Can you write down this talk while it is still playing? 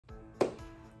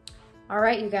All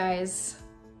right, you guys,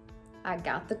 I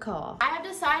got the call. I have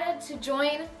decided to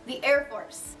join the Air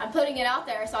Force. I'm putting it out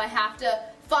there, so I have to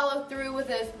follow through with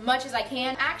as much as I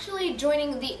can. Actually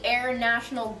joining the Air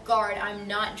National Guard. I'm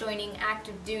not joining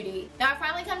active duty. Now I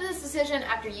finally come to this decision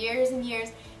after years and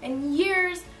years and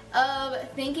years of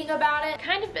thinking about it.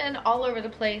 Kind of been all over the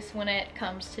place when it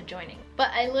comes to joining. But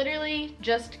I literally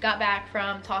just got back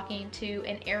from talking to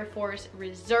an Air Force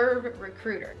Reserve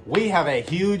recruiter. We have a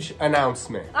huge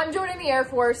announcement. I'm joining the Air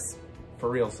Force. For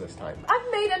reals this time.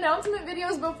 I've made announcement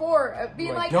videos before of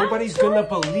being like nobody's gonna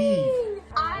believe.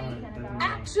 I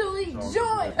actually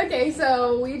joined. Okay,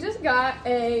 so we just got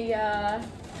a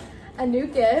new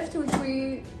gift, which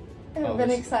we have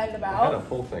been excited about. I had a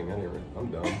full thing. I'm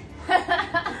done.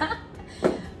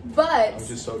 But I'm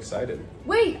just so excited.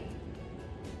 Wait,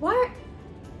 what?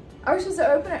 Are we supposed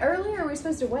to open it early, or are we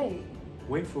supposed to wait?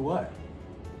 Wait for what?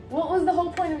 What was the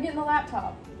whole point of getting the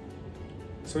laptop?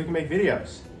 So we can make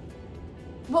videos.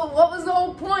 But what was the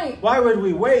whole point? Why would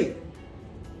we wait?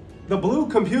 The blue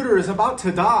computer is about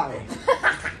to die.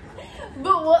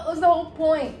 But what was the whole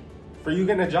point? For you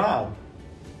getting a job.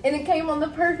 And it came on the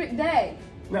perfect day.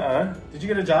 Nuh-uh. Did you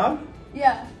get a job?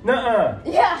 Yeah. Nuh-uh.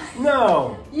 Yeah.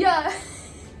 No. Yeah.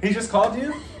 He just called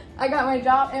you? I got my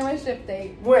job and my shift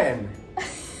date. When?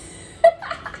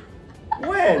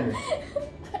 When?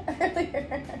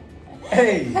 Earlier.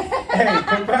 Hey,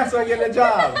 congrats on getting a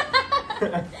job.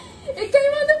 It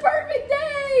came on the perfect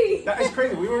day. That is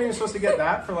crazy. We weren't even supposed to get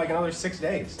that for like another 6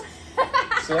 days.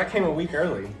 So that came a week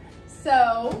early.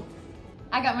 So,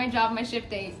 I got my job and my shift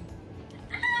date.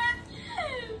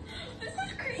 This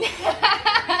is crazy.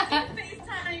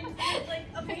 FaceTime. It's like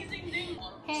amazing news.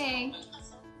 Hey.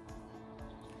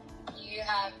 You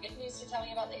have good news to tell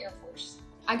me about the Air Force.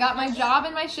 I got my job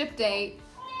and my shift date.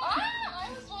 I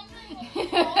was wondering.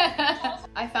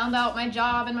 I found out my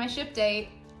job and my shift date.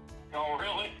 Oh,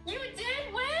 really? You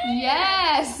did win?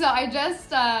 Yes, so I just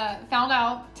found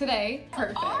out today.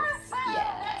 Perfect. Awesome.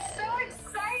 Yes. That's so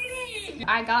exciting.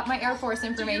 I got my Air Force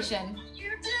information.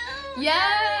 You do?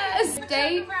 Yes.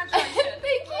 Date. Congratulations.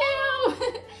 Thank you.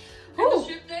 And Ooh. the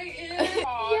ship day is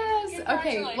Yes.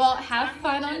 Okay. Well, have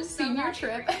fun on senior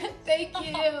trip. Thank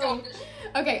you.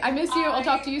 Okay. I miss you. I'll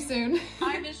talk to you soon.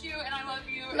 I miss you and I love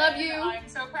you. Love and you. I'm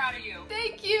so proud of you.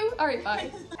 Thank you. All right. Bye.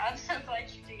 I'm so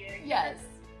glad you did. Yes.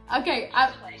 Okay.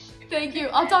 Congratulations. Thank you.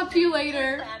 I'll talk to you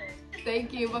later. Excited.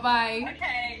 Thank you. Bye bye.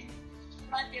 Okay.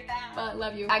 Love you. Bye.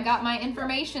 Love you. I got my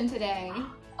information today.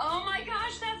 Oh my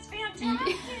gosh, that's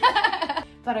fantastic.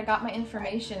 But I got my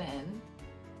information in.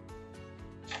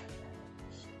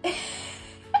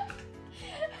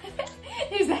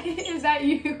 Is that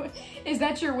you? Is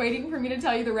that you're waiting for me to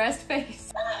tell you the rest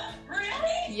face?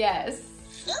 Really? Yes.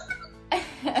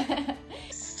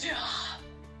 Stop.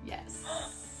 Yes.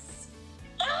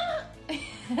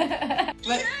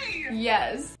 But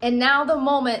yes. And now the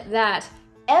moment that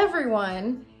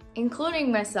everyone,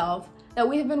 including myself, that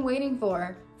we have been waiting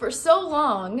for so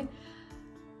long.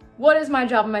 What is my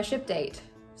job and my ship date?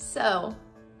 So,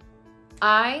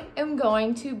 I am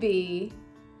going to be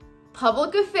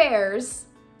public affairs,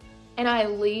 and I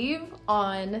leave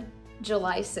on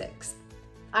July 6th.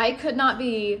 I could not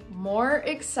be more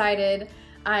excited.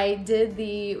 I did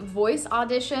the voice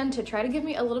audition to try to give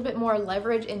me a little bit more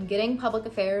leverage in getting public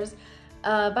affairs.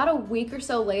 About a week or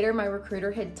so later, my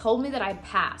recruiter had told me that I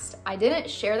passed. I didn't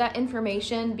share that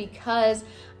information because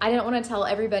I didn't want to tell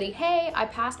everybody, hey, I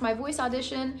passed my voice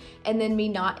audition, and then me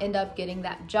not end up getting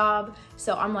that job.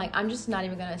 So I'm like, I'm just not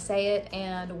even gonna say it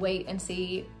and wait and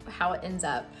see how it ends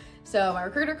up. So my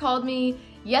recruiter called me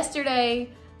yesterday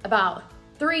about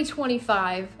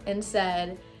 3:25 and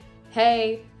said,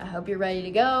 hey, I hope you're ready to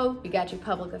go. We got your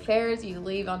public affairs. You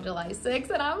leave on July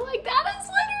 6th. And I'm like, that is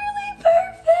literally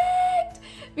perfect.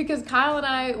 Because Kyle and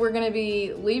I were gonna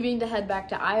be leaving to head back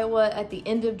to Iowa at the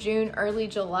end of June, early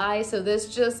July. So this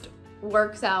just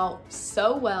works out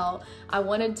so well. I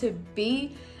wanted to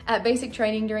be at basic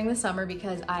training during the summer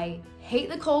because I hate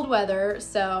the cold weather,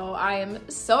 so I am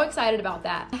so excited about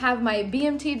that. I have my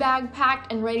BMT bag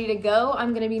packed and ready to go.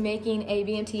 I'm gonna be making a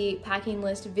BMT packing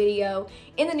list video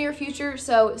in the near future,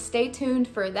 so stay tuned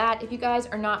for that. If you guys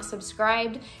are not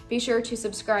subscribed, be sure to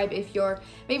subscribe if you're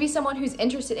maybe someone who's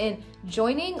interested in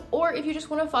joining, or if you just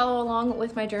wanna follow along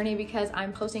with my journey, because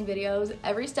I'm posting videos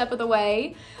every step of the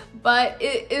way. But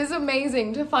it is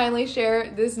amazing to finally share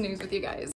this news with you guys.